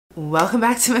Welcome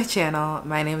back to my channel.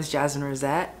 My name is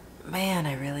Jasminerossette. Man,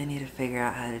 I really need to figure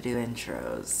out how to do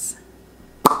intros.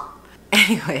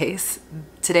 Anyways,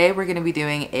 today we're going to be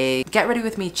doing a get ready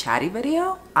with me chatty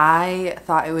video. I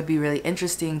thought it would be really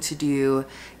interesting to do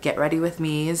get ready with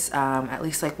me's at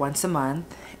least like once a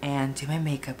month and do my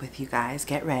makeup with you guys,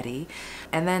 get ready,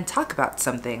 and then talk about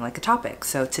something like a topic.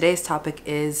 So today's topic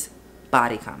is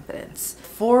body confidence.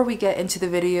 Before we get into the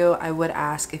video, I would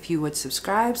ask if you would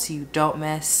subscribe so you don't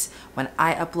miss when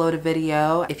I upload a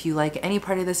video. If you like any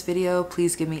part of this video,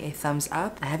 please give me a thumbs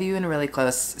up. I have you in really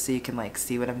close so you can like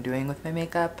see what I'm doing with my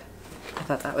makeup. I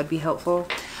thought that would be helpful.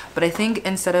 But I think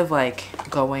instead of like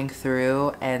going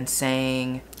through and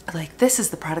saying like this is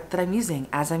the product that I'm using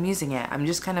as I'm using it, I'm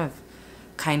just kind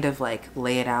of like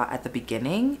lay it out at the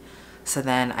beginning, so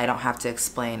then I don't have to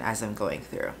explain as I'm going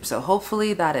through. So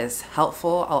hopefully that is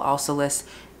helpful. I'll also list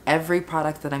every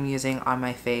product that I'm using on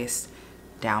my face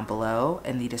down below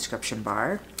in the description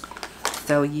bar,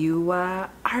 so you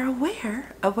are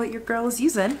aware of what your girl is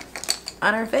using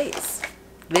on her face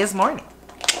this morning.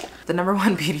 The number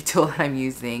one beauty tool that I'm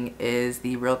using is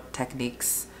the Real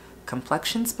Techniques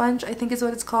complexion sponge, I think is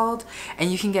what it's called.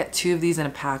 And you can get two of these in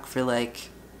a pack for like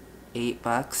 $8,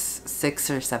 $6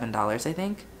 or $7, I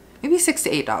think. Maybe $6 to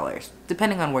 $8,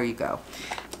 depending on where you go.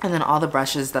 And then all the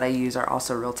brushes that I use are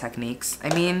also Real Techniques.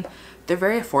 I mean, they're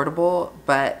very affordable,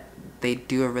 but they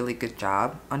do a really good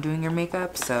job on doing your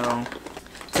makeup. So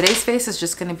today's face is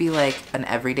just gonna be like an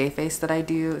everyday face that I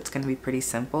do. It's gonna be pretty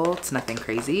simple. It's nothing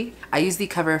crazy. I use the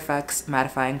Cover FX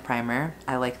mattifying primer.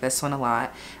 I like this one a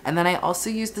lot. And then I also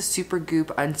use the Super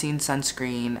Goop Unseen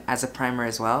Sunscreen as a primer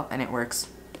as well, and it works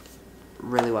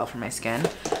really well for my skin.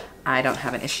 I don't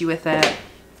have an issue with it.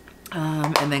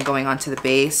 And then going on to the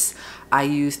base, I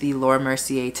use the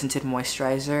Mercier Tinted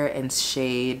Moisturizer in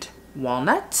shade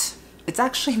Walnut. It's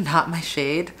actually not my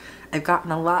shade. I've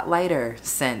gotten a lot lighter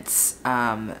since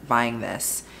buying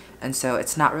this. And so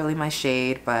it's not really my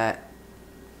shade, but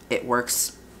it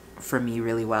works for me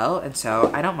really well. And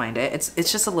so I don't mind it.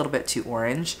 It's just a little bit too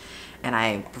orange. And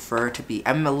I prefer to be,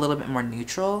 I'm a little bit more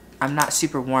neutral. I'm not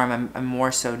super warm, I'm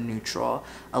more so neutral,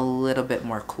 a little bit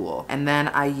more cool. And then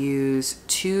I use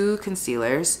two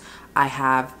concealers. I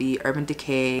have the Urban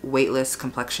Decay Weightless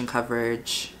Complexion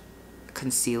Coverage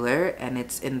Concealer, and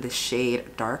it's in the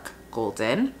shade Dark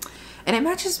Golden. And it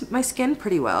matches my skin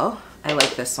pretty well. I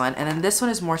like this one. And then this one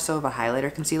is more so of a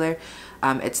highlighter concealer.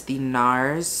 It's the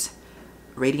NARS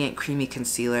Radiant Creamy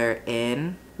Concealer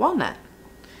in Walnut.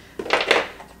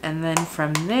 And then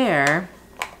from there,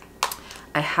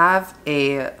 I have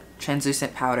a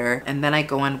translucent powder, and then I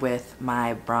go in with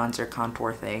my bronzer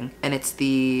contour thing. And it's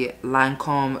the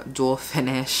Lancome Dual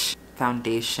Finish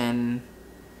Foundation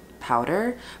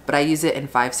Powder, but I use it in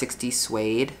 560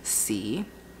 Suede C.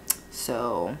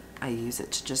 So I use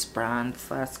it to just bronze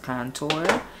 /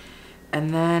 contour. And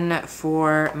then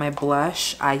for my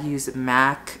blush, I use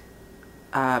MAC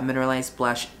Mineralized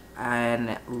Blush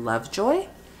and Lovejoy.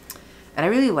 And I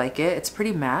really like it. It's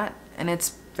pretty matte and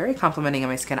it's very complimenting on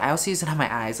my skin. I also use it on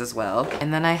my eyes as well.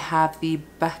 And then I have the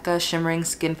Becca Shimmering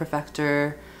Skin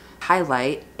Perfector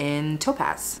Highlight in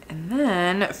Topaz. And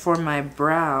then for my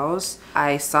brows,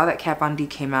 I saw that Kat Von D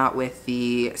came out with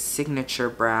the Signature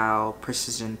Brow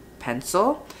Precision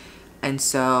Pencil. And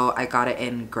so I got it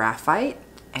in Graphite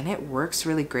and it works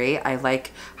really great. I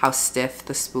like how stiff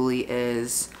the spoolie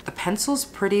is. The pencil's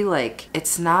pretty like,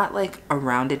 it's not like a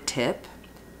rounded tip.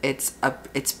 It's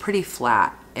pretty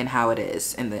flat in how it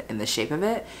is in the shape of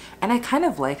it, and I kind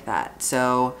of like that.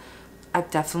 So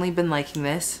I've definitely been liking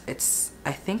this. It's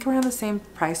I think around the same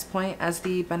price point as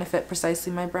the Benefit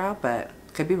Precisely My Brow, but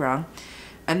could be wrong.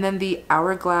 And then the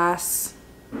Hourglass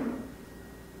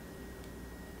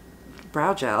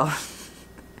brow gel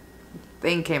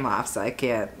thing came off, so I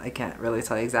can't really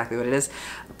tell you exactly what it is,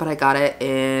 but I got it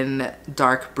in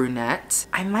Dark Brunette.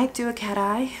 I might do a cat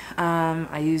eye.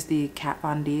 I use the Kat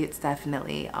Von D. It's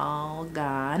definitely all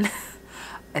gone.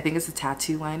 I think it's a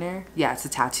tattoo liner. Yeah, it's a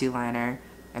tattoo liner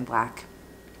in black.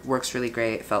 Works really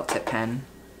great. Felt tip pen.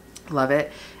 Love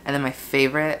it. And then my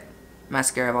favorite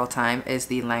mascara of all time is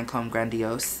the Lancome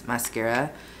Grandiose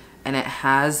mascara, and it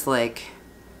has like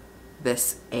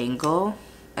this angle,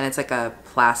 and it's like a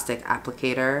plastic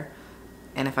applicator.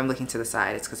 And if I'm looking to the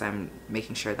side, it's because I'm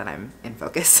making sure that I'm in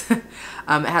focus. It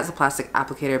has a plastic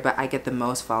applicator, but I get the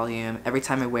most volume. Every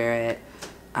time I wear it,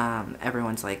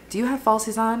 everyone's like, do you have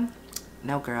falsies on?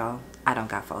 No girl, I don't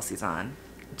got falsies on.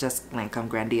 Just Lancome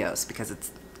Grandiose, because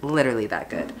it's literally that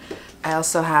good. I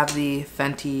also have the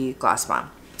Fenty Gloss Bomb.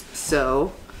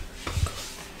 So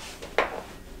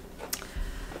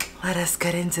let us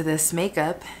get into this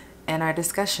makeup and our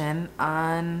discussion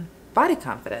on body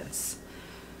confidence.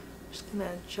 I'm just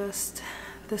gonna adjust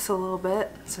this a little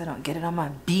bit so I don't get it on my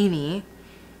beanie.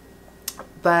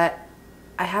 But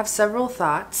I have several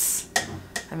thoughts.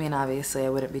 I mean, obviously I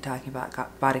wouldn't be talking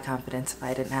about body confidence if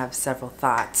I didn't have several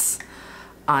thoughts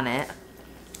on it.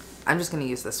 I'm just gonna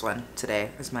use this one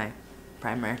today as my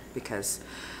primer because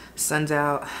sun's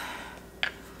out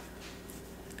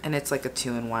and it's like a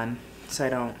 2-in-1, so I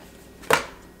don't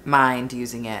mind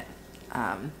using it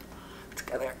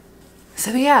together.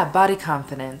 So yeah, body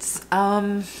confidence.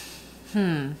 My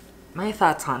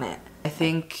thoughts on it. I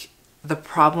think the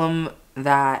problem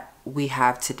that we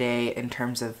have today in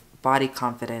terms of body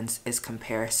confidence is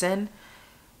comparison.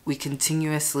 We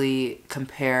continuously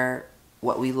compare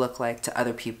what we look like to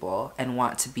other people and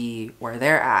want to be where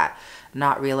they're at,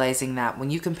 not realizing that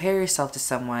when you compare yourself to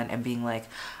someone and being like,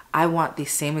 I want the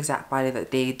same exact body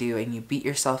that they do, and you beat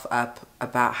yourself up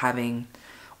about having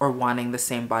or wanting the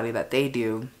same body that they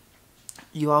do,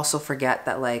 you also forget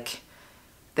that like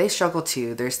they struggle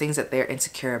too. There's things that they're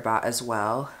insecure about as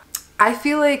well. I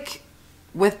feel like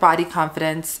with body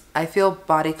confidence, I feel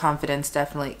body confidence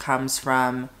definitely comes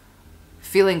from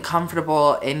feeling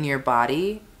comfortable in your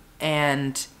body.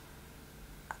 And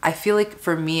I feel like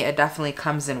for me, it definitely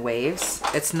comes in waves.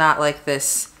 It's not like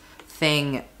this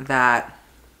thing that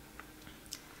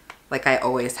like I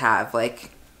always have.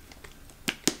 Like,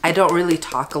 I don't really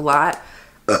talk a lot.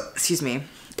 Excuse me.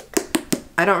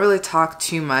 I don't really talk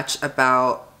too much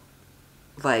about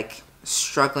like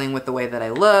struggling with the way that I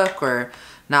look or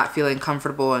not feeling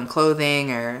comfortable in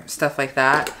clothing or stuff like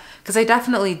that. Because I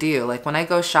definitely do. Like when I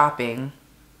go shopping,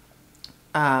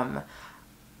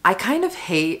 I kind of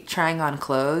hate trying on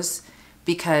clothes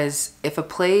because if a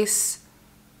place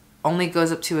only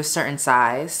goes up to a certain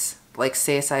size, like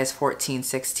say a size 14,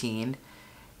 16,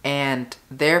 and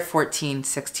their 14,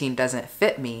 16 doesn't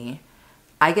fit me,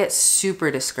 I get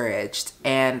super discouraged.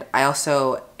 And I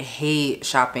also hate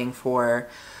shopping for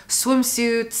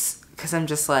swimsuits because I'm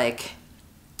just like,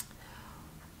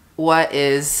 I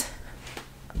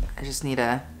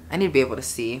need to be able to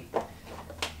see.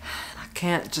 I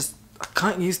can't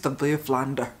use the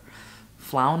viewfinder.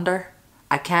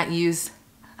 I can't use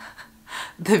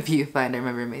the viewfinder.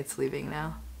 My roommate's leaving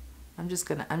now. I'm just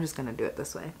gonna do it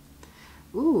this way.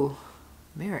 Ooh,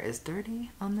 mirror is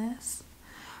dirty on this.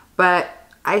 But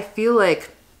I feel like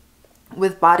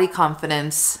with body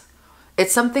confidence,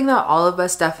 it's something that all of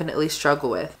us definitely struggle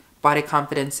with. Body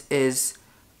confidence is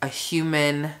a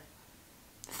human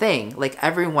thing. Like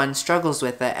everyone struggles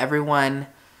with it. Everyone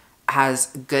has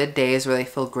good days where they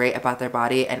feel great about their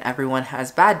body, and everyone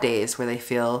has bad days where they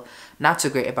feel not so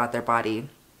great about their body.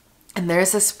 And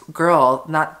there's this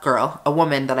a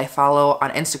woman that I follow on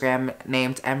Instagram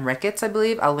named M. Ricketts, I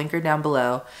believe. I'll link her down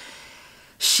below.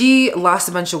 She lost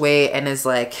a bunch of weight and is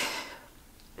like,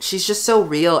 she's just so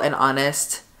real and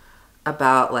honest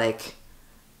about like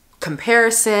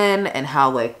comparison and how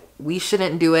like we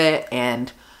shouldn't do it.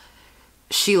 And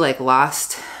she like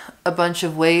lost a bunch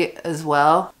of weight as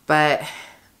well. But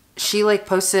she like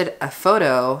posted a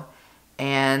photo,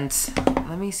 and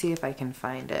let me see if I can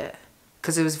find it.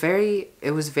 Because it was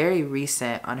very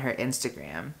recent on her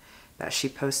Instagram that she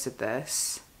posted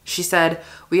this. She said,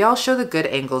 "We all show the good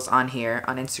angles on here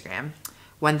on Instagram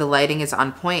when the lighting is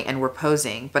on point and we're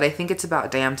posing, but I think it's about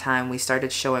damn time we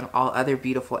started showing all other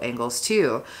beautiful angles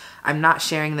too. I'm not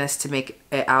sharing this to make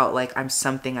it out like I'm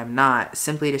something I'm not,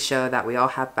 simply to show that we all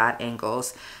have bad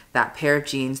angles, that pair of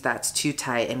jeans that's too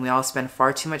tight, and we all spend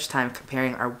far too much time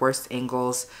comparing our worst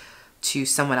angles to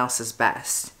someone else's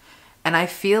best." And I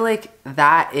feel like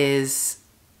that is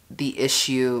the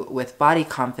issue with body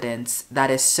confidence that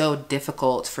is so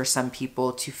difficult for some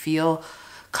people to feel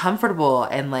comfortable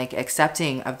and like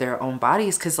accepting of their own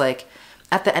bodies. Because like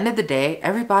at the end of the day,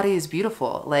 every body is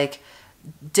beautiful. Like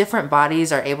different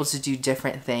bodies are able to do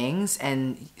different things,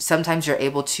 and sometimes you're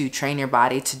able to train your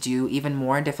body to do even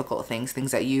more difficult things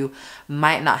that you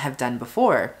might not have done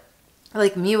before.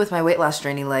 Like me with my weight loss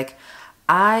journey, like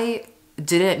I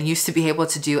didn't used to be able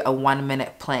to do a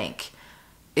 1-minute plank.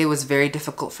 It was very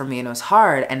difficult for me and it was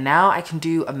hard. And now I can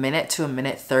do a minute to a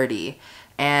minute 30.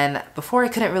 And before I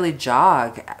couldn't really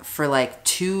jog for like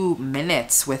 2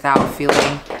 minutes without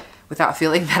feeling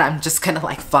that I'm just gonna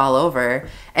like fall over.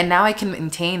 And now I can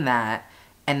maintain that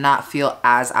and not feel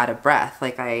as out of breath.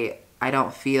 Like I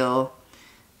don't feel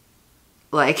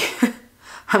like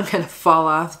I'm gonna fall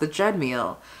off the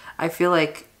treadmill. I feel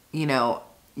like, you know,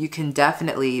 you can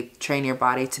definitely train your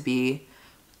body to be,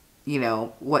 you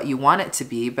know, what you want it to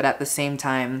be. But at the same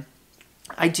time,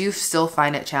 I do still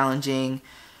find it challenging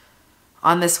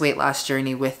on this weight loss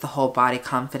journey with the whole body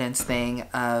confidence thing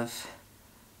of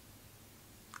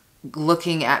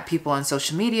looking at people on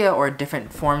social media or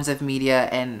different forms of media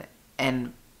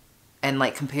and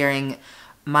like comparing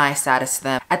my status to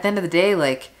them. At the end of the day,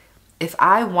 like, if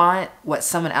I want what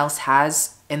someone else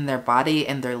has in their body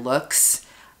and their looks,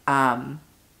 and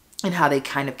how they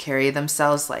kind of carry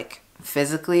themselves, like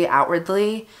physically,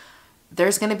 outwardly,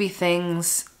 there's going to be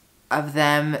things of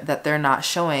them that they're not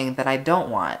showing that I don't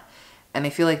want. And I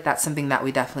feel like that's something that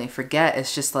we definitely forget.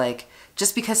 It's just like,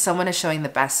 just because someone is showing the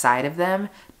best side of them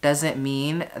doesn't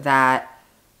mean that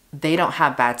they don't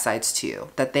have bad sides too,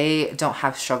 that they don't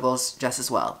have struggles just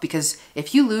as well. Because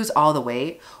if you lose all the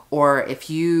weight, or if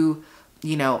you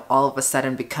know, all of a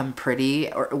sudden become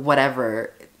pretty, or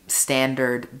whatever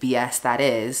standard BS that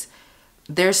is,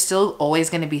 there's still always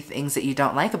going to be things that you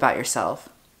don't like about yourself.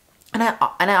 And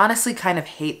I honestly kind of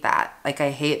hate that. Like,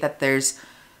 I hate that there's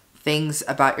things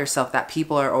about yourself that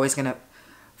people are always going to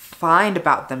find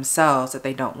about themselves that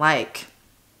they don't like.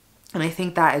 And I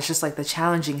think that is just like the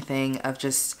challenging thing of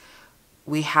just,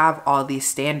 we have all these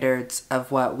standards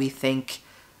of what we think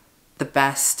the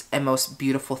best and most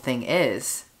beautiful thing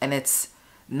is. And it's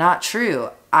not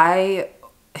true. It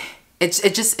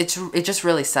just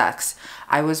really sucks.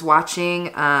 I was watching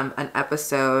an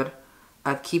episode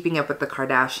of Keeping Up with the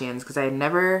Kardashians, because I had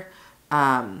never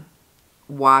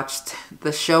watched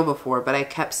the show before, but I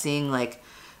kept seeing like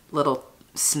little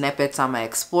snippets on my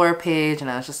Explore page, and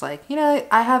I was just like, you know,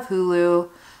 I have Hulu.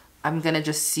 I'm gonna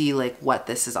just see like what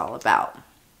this is all about.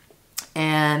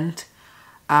 And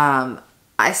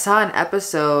I saw an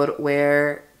episode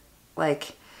where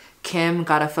like Kim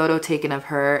got a photo taken of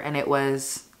her, and it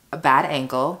was a bad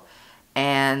angle,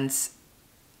 and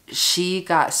she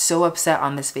got so upset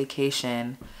on this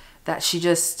vacation that she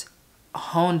just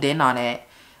honed in on it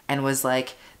and was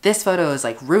like, this photo is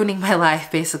like ruining my life,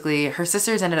 basically. Her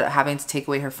sisters ended up having to take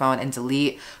away her phone and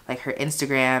delete like her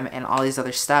Instagram and all these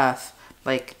other stuff,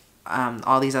 like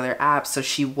all these other apps, so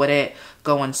she wouldn't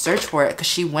go and search for it, because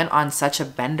she went on such a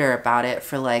bender about it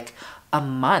for like a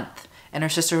month. And her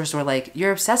sisters were like,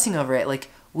 you're obsessing over it. Like,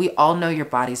 we all know your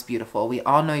body's beautiful. We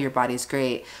all know your body's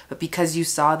great. But because you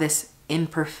saw this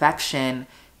imperfection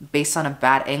based on a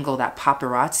bad angle that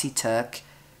paparazzi took,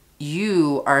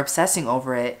 you are obsessing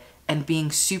over it and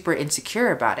being super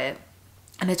insecure about it.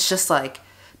 And it's just like,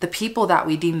 the people that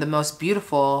we deem the most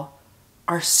beautiful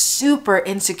are super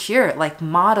insecure, like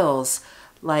models,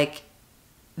 like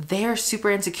they're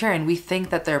super insecure, and we think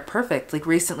that they're perfect. Like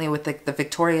recently with the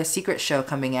Victoria's Secret show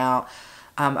coming out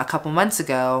a couple months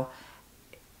ago,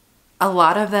 a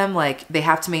lot of them, like, they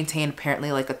have to maintain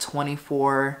apparently like a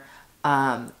 24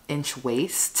 inch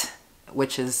waist,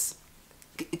 which is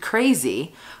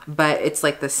crazy, but it's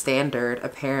like the standard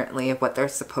apparently of what they're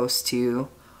supposed to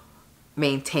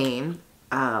maintain.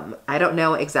 I don't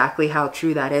know exactly how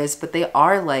true that is, but they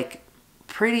are like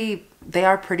pretty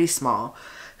small.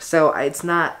 So it's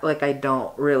not like I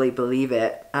don't really believe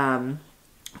it.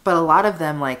 But a lot of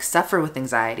them like suffer with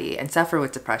anxiety and suffer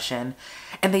with depression,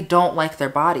 and they don't like their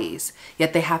bodies,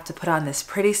 yet they have to put on this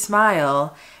pretty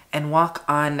smile and walk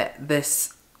on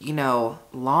this, you know,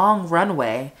 long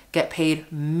runway, get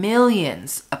paid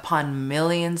millions upon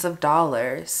millions of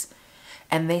dollars,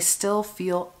 and they still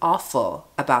feel awful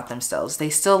about themselves. They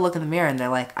still look in the mirror and they're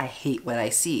like, I hate what I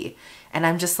see. And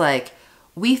I'm just like,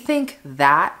 we think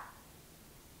that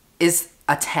is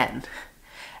a 10.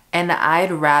 And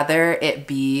I'd rather it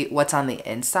be what's on the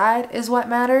inside is what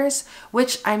matters,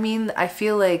 which, I mean, I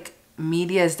feel like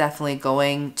media is definitely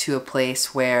going to a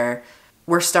place where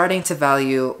we're starting to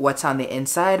value what's on the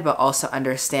inside, but also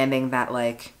understanding that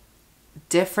like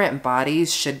different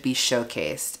bodies should be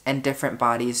showcased, and different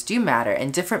bodies do matter,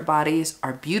 and different bodies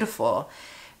are beautiful.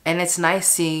 And it's nice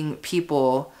seeing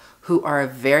people who are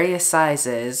of various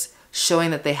sizes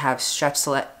showing that they have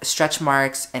stretch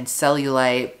marks and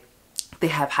cellulite, they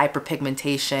have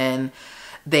hyperpigmentation,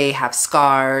 they have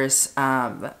scars,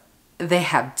 they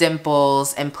have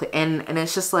dimples, and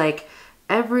it's just like,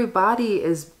 every body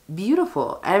is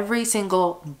beautiful. Every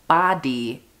single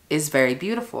body is very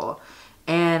beautiful.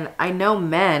 And I know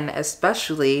men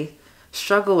especially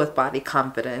struggle with body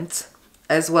confidence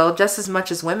as well, just as much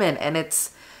as women. And it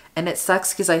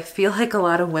sucks because I feel like a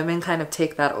lot of women kind of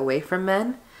take that away from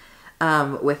men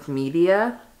with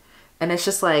media. And it's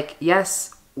just like,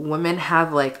 yes, women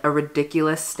have like a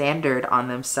ridiculous standard on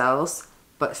themselves,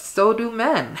 but so do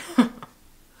men.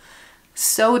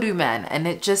 So do men. And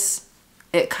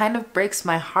it kind of breaks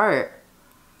my heart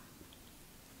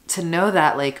to know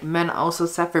that like men also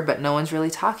suffer, but no one's really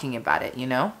talking about it, you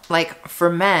know? Like for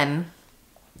men,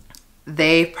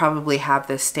 they probably have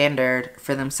this standard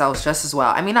for themselves just as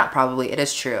well. I mean, not probably, it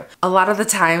is true. A lot of the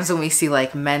times when we see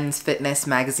like men's fitness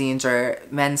magazines or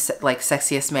men's like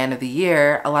sexiest man of the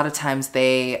year, a lot of times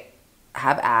they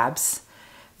have abs.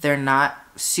 They're not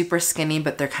super skinny,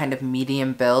 but they're kind of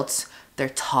medium built. They're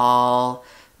tall,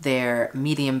 they're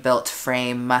medium built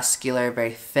frame, muscular,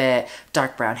 very fit,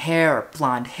 dark brown hair or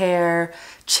blonde hair,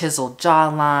 chiseled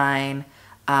jawline,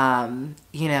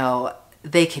 you know,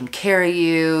 they can carry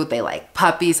you, they like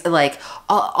puppies, like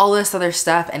all this other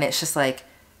stuff. And it's just like,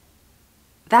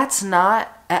 that's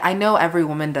not, I know every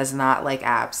woman does not like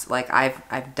abs. Like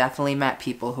I've definitely met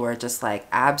people who are just like,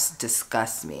 abs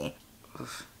disgust me.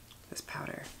 Oof, this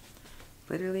powder,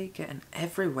 literally getting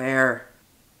everywhere.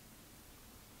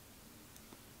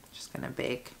 Just gonna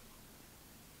bake.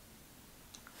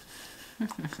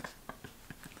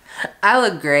 I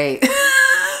look great.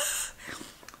 I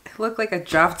look like I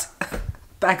dropped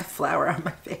bag of flour on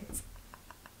my face.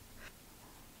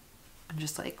 I'm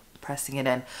just like pressing it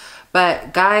in.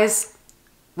 But guys,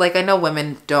 like I know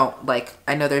women don't like,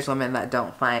 I know there's women that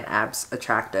don't find abs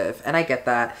attractive, and I get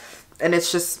that. And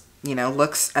it's just, you know,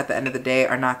 looks at the end of the day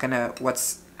are not gonna,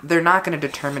 they're not gonna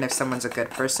determine if someone's a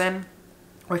good person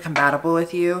or compatible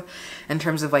with you in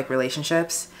terms of like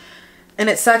relationships. And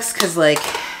it sucks because like,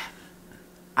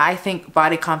 I think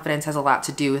body confidence has a lot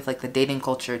to do with like the dating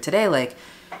culture today. Like,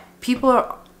 people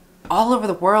are all over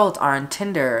the world are on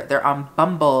Tinder, they're on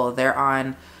Bumble, they're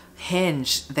on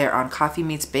Hinge, they're on Coffee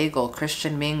Meets Bagel,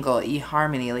 Christian Mingle,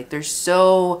 eHarmony. Like there's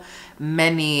so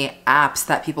many apps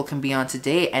that people can be on to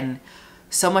date, and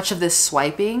so much of this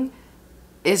swiping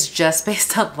is just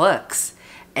based on looks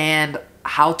and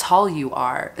how tall you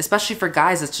are. Especially for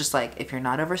guys, it's just like, if you're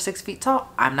not over 6 feet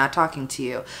tall, I'm not talking to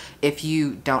you. If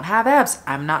you don't have abs,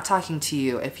 I'm not talking to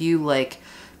you. If you like,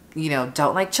 you know,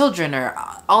 don't like children or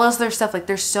all this other stuff, like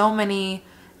there's so many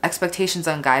expectations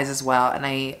on guys as well. And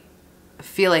I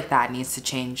feel like that needs to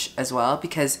change as well,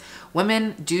 because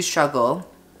women do struggle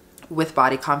with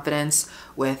body confidence,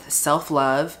 with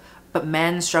self-love, but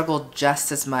men struggle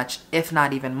just as much, if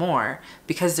not even more,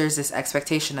 because there's this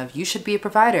expectation of you should be a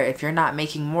provider. If you're not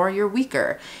making more, you're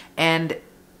weaker. And,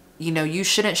 you know, you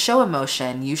shouldn't show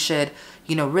emotion. You should,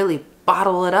 you know, really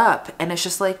bottle it up. And it's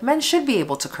just like, men should be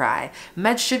able to cry.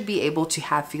 Men should be able to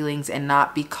have feelings and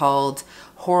not be called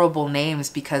horrible names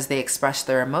because they express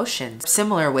their emotions.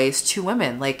 Similar ways to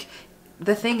women. Like,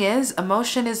 the thing is,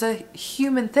 emotion is a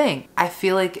human thing. I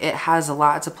feel like it has a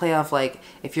lot to play off. Like,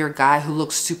 if you're a guy who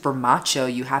looks super macho,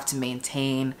 you have to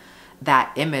maintain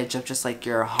that image of just like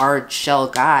you're a hard shell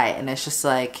guy. And it's just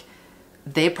like,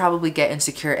 they probably get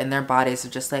insecure in their bodies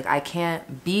of just like, I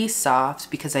can't be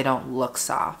soft because I don't look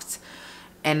soft.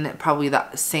 And probably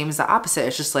the same as the opposite.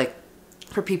 It's just like,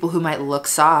 for people who might look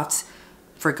soft,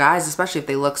 for guys, especially if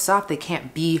they look soft, they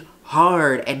can't be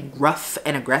hard and rough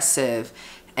and aggressive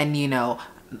and, you know,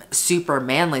 super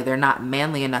manly. They're not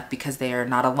manly enough because they are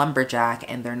not a lumberjack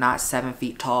and they're not 7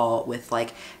 feet tall with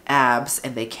like abs,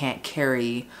 and they can't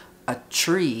carry a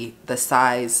tree the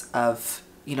size of,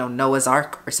 you know, Noah's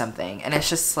Ark or something. And it's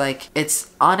just like,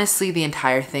 it's honestly, the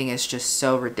entire thing is just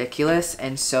so ridiculous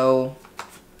and so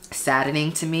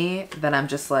saddening to me that I'm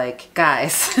just like,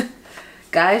 guys,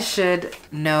 guys should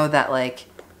know that like,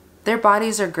 their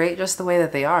bodies are great just the way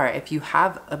that they are. If you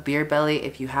have a beer belly,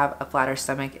 if you have a flatter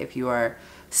stomach, if you are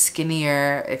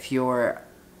skinnier, if you're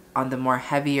on the more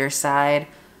heavier side,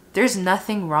 there's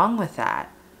nothing wrong with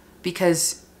that,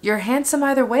 because you're handsome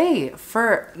either way.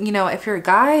 For, you know, if you're a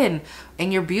guy and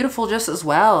you're beautiful just as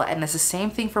well. And it's the same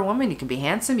thing for women. You can be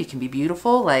handsome, you can be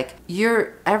beautiful. Like,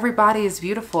 everybody is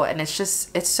beautiful. And it's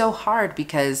just, it's so hard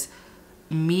because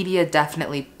media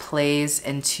definitely plays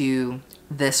into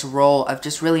this role of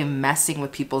just really messing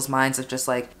with people's minds of just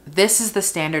like, this is the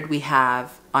standard we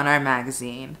have on our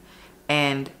magazine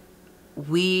and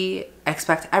we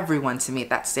expect everyone to meet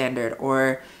that standard,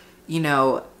 or, you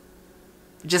know,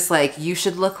 just like, you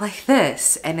should look like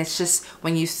this. And it's just,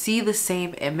 when you see the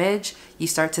same image, you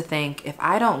start to think, if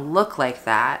I don't look like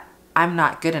that, I'm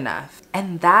not good enough.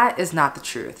 And that is not the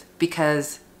truth,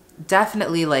 because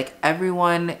definitely like,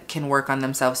 everyone can work on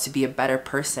themselves to be a better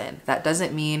person. That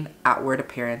doesn't mean outward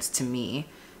appearance to me.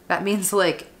 That means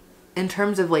like, in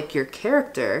terms of like your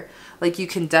character, like you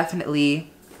can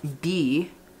definitely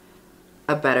be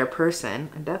a better person.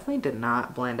 I definitely did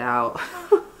not blend out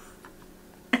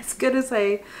as good as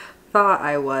I thought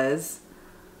I was.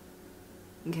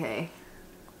 Okay,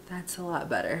 that's a lot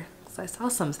better. Because I saw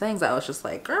some things I was just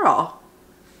like, girl,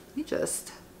 you're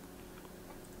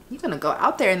gonna go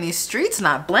out there in these streets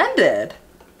not blended.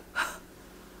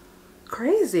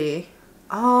 Crazy.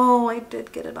 Oh, I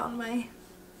did get it on my...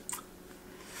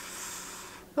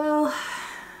 Well,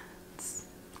 it's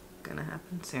gonna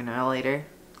happen sooner or later.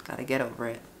 Gotta get over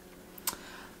it.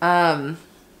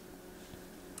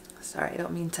 Sorry, I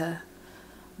don't mean to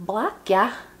block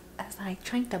ya as I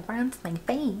try to bronze my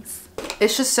face.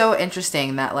 It's just so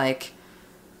interesting that like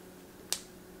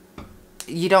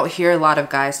you don't hear a lot of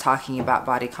guys talking about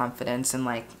body confidence and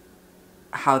like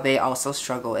how they also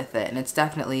struggle with it, and it's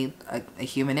definitely a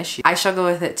human issue. I struggle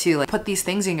with it too. Like, put these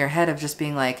things in your head of just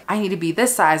being like, I need to be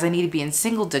this size, I need to be in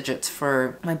single digits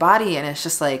for my body, and it's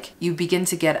just like you begin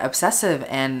to get obsessive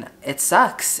and it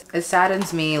sucks. It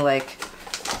saddens me like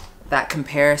that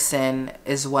comparison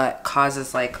is what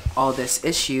causes like all this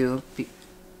issue.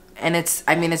 And it's,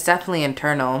 I mean, it's definitely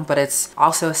internal, but it's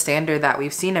also a standard that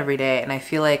we've seen every day. And I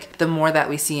feel like the more that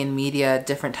we see in media,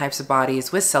 different types of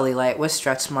bodies with cellulite, with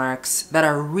stretch marks, that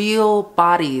are real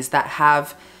bodies that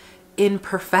have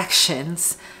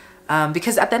imperfections.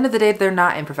 Because at the end of the day, they're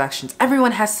not imperfections.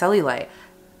 Everyone has cellulite.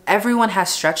 Everyone has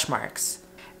stretch marks.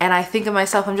 And I think of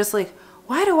myself, I'm just like,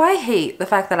 why do I hate the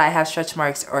fact that I have stretch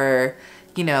marks or,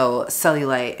 you know,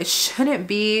 cellulite? It shouldn't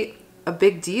be a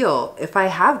big deal if I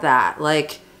have that.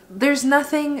 Like, there's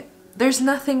nothing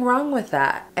wrong with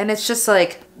that. And it's just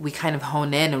like we kind of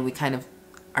hone in and we kind of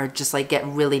are just like get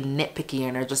really nitpicky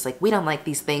and are just like, we don't like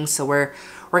these things, so we're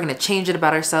gonna change it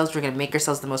about ourselves, we're gonna make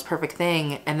ourselves the most perfect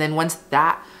thing. And then once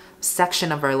that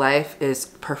section of our life is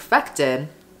perfected,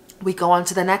 we go on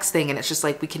to the next thing, and it's just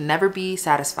like we can never be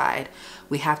satisfied.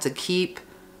 We have to keep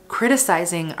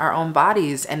criticizing our own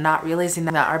bodies and not realizing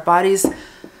that our bodies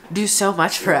do so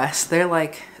much for us.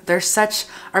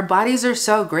 Our bodies are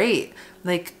so great.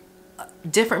 Like,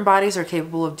 different bodies are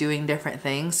capable of doing different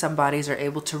things. Some bodies are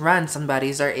able to run, some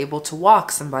bodies are able to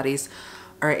walk, some bodies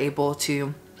are able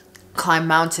to climb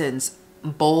mountains,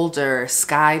 boulder,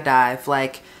 skydive.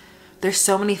 Like, there's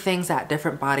so many things that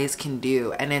different bodies can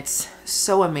do, and it's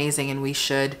so amazing, and we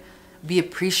should be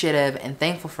appreciative and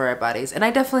thankful for our bodies. And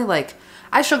I definitely, like,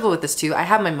 I struggle with this too. I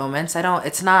have my moments.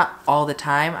 It's not all the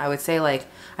time. I would say, like,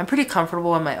 I'm pretty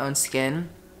comfortable in my own skin,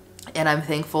 and I'm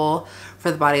thankful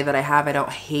for the body that I have. I don't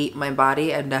hate my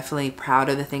body. I'm definitely proud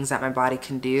of the things that my body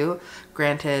can do.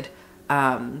 Granted,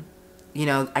 you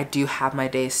know, I do have my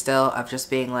days still of just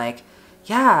being like,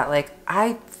 yeah, like,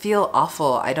 I feel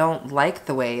awful. I don't like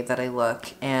the way that I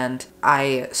look. And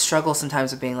I struggle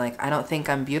sometimes with being like, I don't think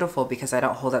I'm beautiful because I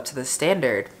don't hold up to the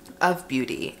standard of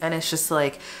beauty. And it's just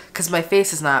like, because my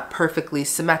face is not perfectly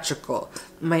symmetrical.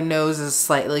 My nose is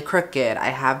slightly crooked. I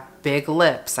have big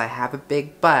lips. I have a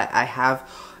big butt. I have,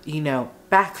 you know,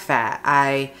 back fat.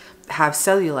 I have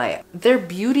cellulite. They're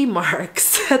beauty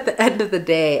marks at the end of the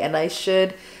day, and I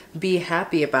should be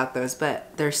happy about those.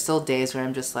 But there's still days where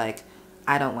I'm just like,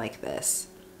 I don't like this.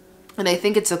 And I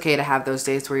think it's okay to have those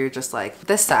days where you're just like,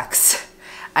 this sucks.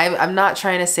 I'm not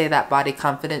trying to say that body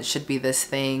confidence should be this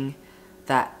thing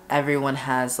that everyone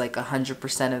has like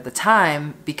 100% of the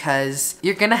time, because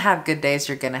you're gonna have good days,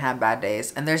 you're gonna have bad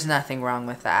days, and there's nothing wrong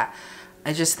with that.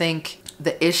 I just think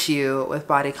the issue with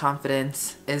body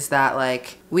confidence is that,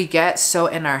 like, we get so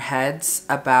in our heads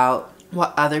about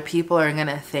what other people are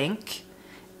gonna think,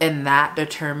 and that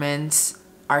determines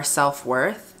our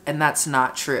self-worth, and that's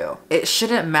not true. It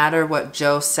shouldn't matter what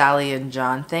Joe, Sally, and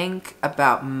John think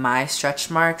about my stretch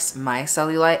marks, my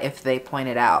cellulite, if they point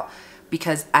it out.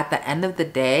 Because at the end of the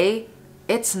day,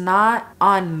 it's not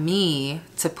on me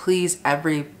to please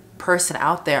every person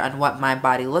out there on what my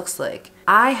body looks like.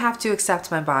 I have to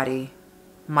accept my body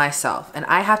myself, and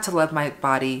I have to love my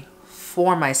body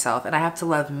for myself, and I have to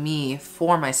love me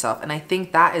for myself. And I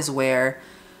think that is where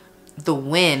the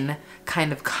win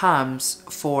kind of comes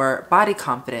for body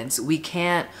confidence. We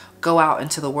can't go out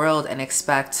into the world and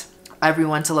expect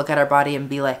everyone to look at our body and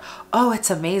be like, oh, it's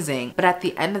amazing. But at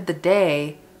the end of the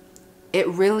day, it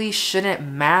really shouldn't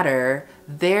matter.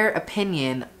 Their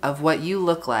opinion of what you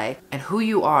look like and who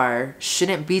you are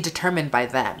shouldn't be determined by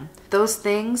them. Those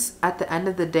things, at the end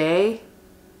of the day,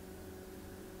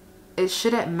 it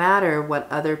shouldn't matter what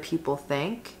other people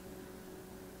think.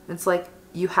 It's like,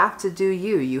 you have to do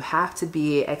you. You have to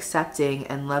be accepting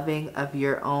and loving of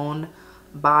your own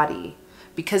body.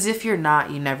 Because if you're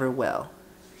not, you never will,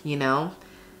 you know?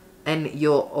 And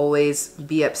you'll always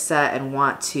be upset and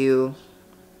want to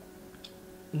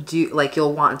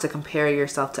you'll want to compare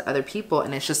yourself to other people.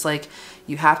 And it's just like,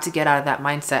 you have to get out of that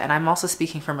mindset. And I'm also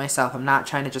speaking for myself. I'm not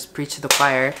trying to just preach to the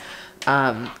choir.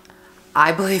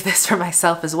 I believe this for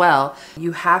myself as well.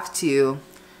 You have to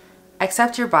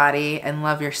accept your body and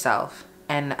love yourself,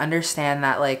 and understand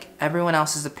that, like, everyone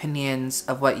else's opinions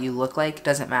of what you look like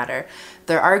doesn't matter.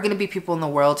 There are going to be people in the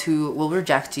world who will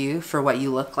reject you for what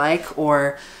you look like,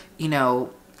 or, you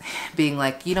know, being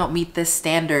like, you don't meet this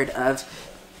standard of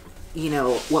you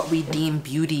know, what we deem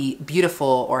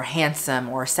beautiful or handsome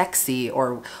or sexy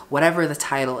or whatever the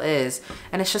title is.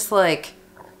 And it's just like,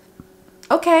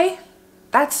 okay,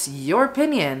 that's your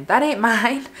opinion. That ain't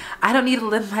mine. I don't need to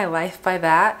live my life by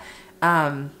that.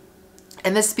 And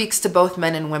this speaks to both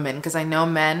men and women, because I know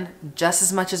men just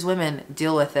as much as women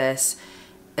deal with this,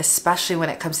 especially when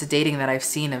it comes to dating, that I've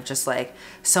seen of just like,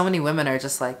 so many women are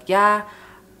just like, yeah,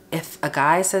 if a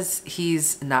guy says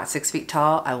he's not 6 feet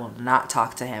tall, I will not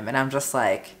talk to him. And I'm just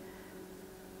like,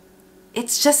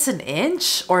 it's just an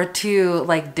inch or two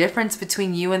like difference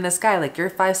between you and this guy. Like, you're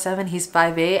 5'7", he's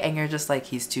 5'8", and you're just like,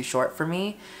 he's too short for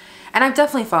me. And I've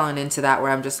definitely fallen into that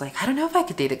where I'm just like, I don't know if I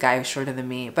could date a guy who's shorter than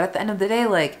me. But at the end of the day,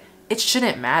 like, it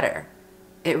shouldn't matter.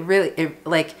 It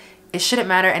shouldn't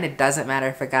matter, and it doesn't matter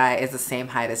if a guy is the same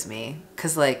height as me.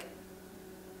 Cause like,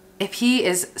 if he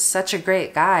is such a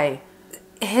great guy,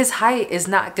 his height is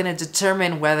not gonna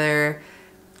determine whether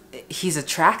he's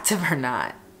attractive or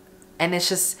not. And it's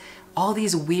just all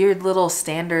these weird little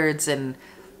standards and,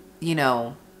 you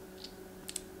know,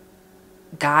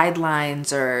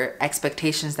 guidelines or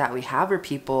expectations that we have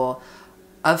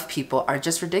of people are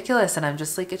just ridiculous. And I'm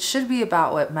just like, it should be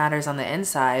about what matters on the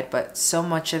inside, but so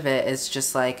much of it is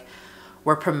just like,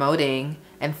 we're promoting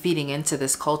and feeding into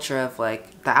this culture of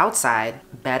like, the outside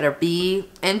better be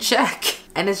in check.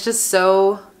 And it's just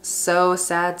so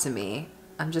sad to me.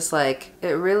 I'm just like,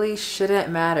 it really shouldn't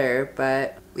matter,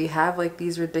 but we have like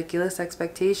these ridiculous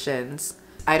expectations.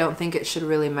 I don't think it should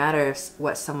really matter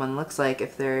what someone looks like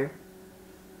if they're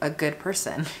a good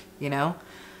person, you know?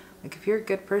 Like, if you're a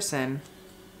good person,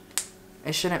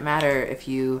 it shouldn't matter if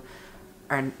you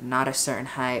are not a certain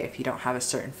height, if you don't have a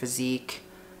certain physique.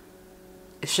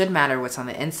 It should matter what's on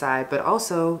the inside, but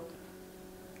also,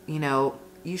 you know,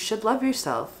 you should love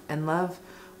yourself and love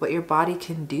what your body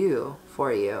can do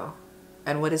for you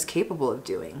and what is capable of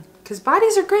doing. Because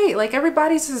bodies are great. Like,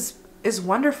 everybody's is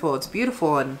wonderful. It's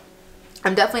beautiful. And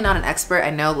I'm definitely not an expert.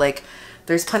 I know, like,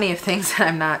 there's plenty of things that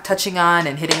I'm not touching on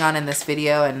and hitting on in this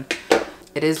video, and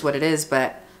it is what it is.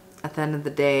 But at the end of the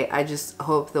day, I just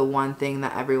hope the one thing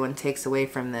that everyone takes away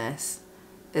from this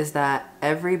is that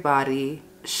everybody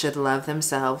should love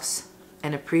themselves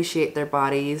and appreciate their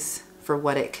bodies for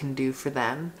what it can do for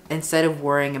them, instead of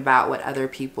worrying about what other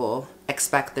people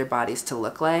expect their bodies to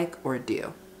look like or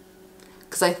do.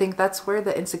 Because I think that's where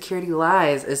the insecurity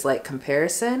lies, is like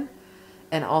comparison.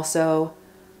 And also,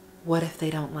 what if they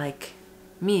don't like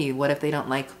me? What if they don't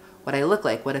like what I look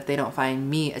like? What if they don't find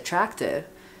me attractive?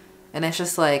 And it's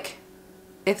just like,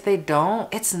 if they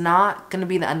don't, it's not gonna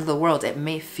be the end of the world. It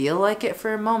may feel like it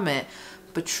for a moment,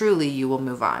 but truly you will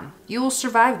move on. You will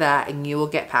survive that and you will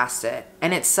get past it.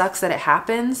 And it sucks that it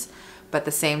happens, but at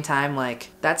the same time,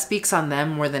 like, that speaks on them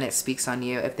more than it speaks on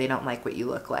you if they don't like what you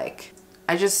look like.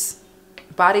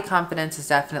 Body confidence is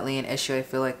definitely an issue I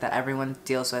feel like that everyone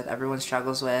deals with, everyone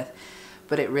struggles with,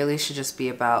 but it really should just be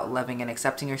about loving and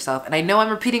accepting yourself. And I know I'm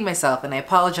repeating myself and I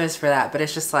apologize for that, but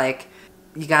it's just like,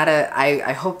 you gotta,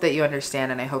 I hope that you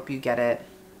understand and I hope you get it.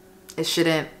 It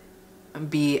shouldn't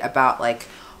be about like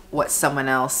what someone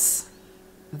else's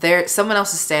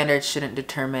standards shouldn't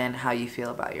determine how you feel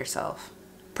about yourself.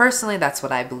 Personally, that's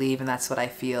what I believe and that's what I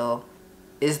feel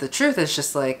is the truth. It's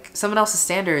just like, someone else's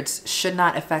standards should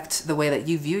not affect the way that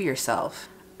you view yourself.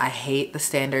 I hate the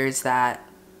standards that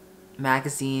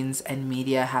magazines and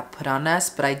media have put on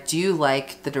us, but I do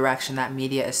like the direction that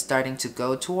media is starting to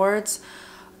go towards,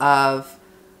 of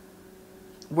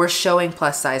we're showing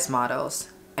plus size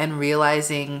models and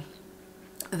realizing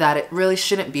that it really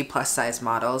shouldn't be plus size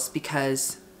models,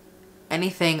 because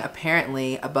anything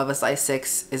apparently above a size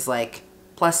 6 is like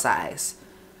plus size,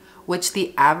 which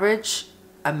the average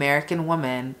American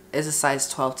woman is a size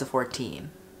 12 to 14.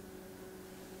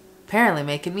 Apparently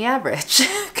making me average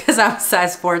because I'm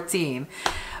size 14,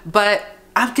 but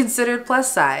I'm considered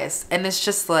plus size. And it's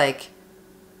just like,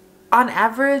 on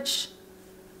average,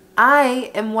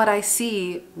 I am what I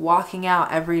see walking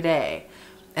out every day.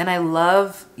 And I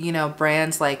love, you know,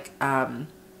 brands like Fenty.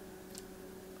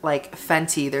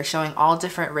 They're showing all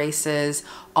different races,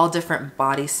 all different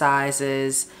body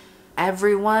sizes.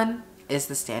 Everyone is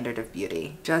the standard of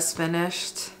beauty. Just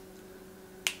finished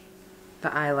the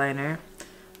eyeliner.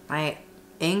 My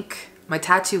ink, my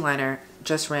tattoo liner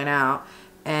just ran out,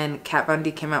 and Kat Von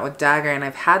D came out with Dagger, and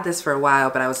I've had this for a while,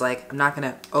 but I was like, I'm not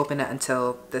gonna open it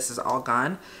until this is all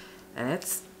gone. And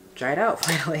it's dried out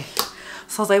finally.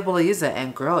 So I was able to use it,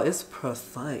 and girl, it's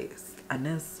precise and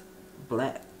it's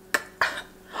black.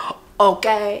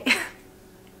 Okay.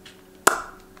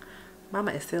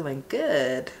 Mama is feeling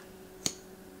good.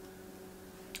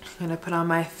 I'm gonna put on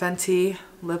my Fenty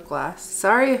lip gloss.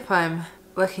 Sorry if I'm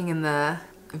looking in the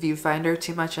viewfinder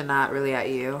too much and not really at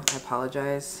you. I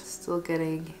apologize. Still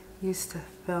getting used to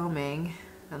filming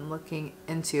and looking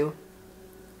into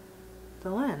the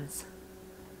lens.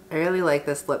 I really like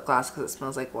this lip gloss because it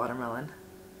smells like watermelon.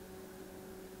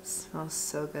 It smells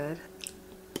so good.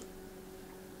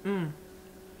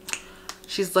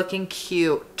 She's looking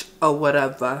cute or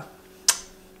whatever,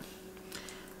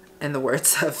 in the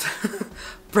words of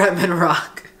Bretman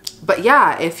Rock. But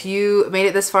yeah, if you made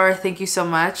it this far, thank you so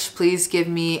much. Please give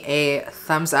me a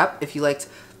thumbs up if you liked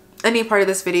any part of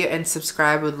this video, and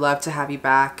subscribe. Would love to have you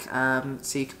back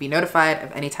so you can be notified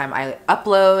of any time I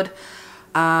upload.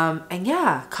 And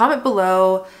yeah, comment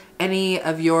below any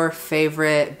of your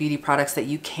favorite beauty products that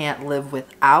you can't live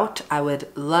without. I would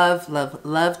love, love,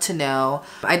 love to know.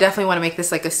 I definitely want to make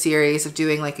this like a series of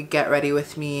doing like a get ready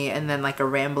with me and then like a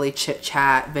rambly chit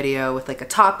chat video with like a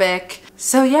topic.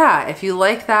 So yeah, if you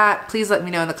like that, please let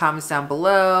me know in the comments down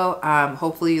below.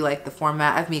 Hopefully you like the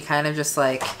format of me kind of just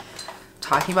like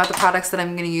talking about the products that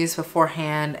I'm going to use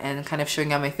beforehand and kind of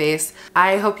showing on my face.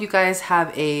 I hope you guys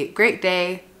have a great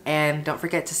day. And don't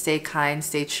forget to stay kind,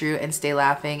 stay true, and stay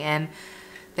laughing. And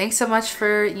thanks so much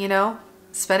for, you know,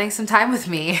 spending some time with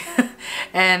me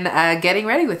and getting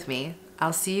ready with me.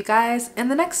 I'll see you guys in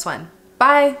the next one.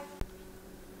 Bye.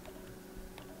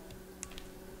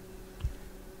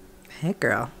 Hey,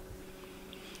 girl.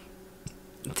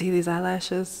 See these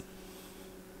eyelashes?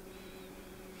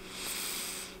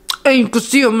 And you can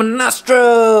see them in my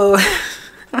nostril.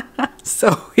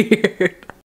 So weird.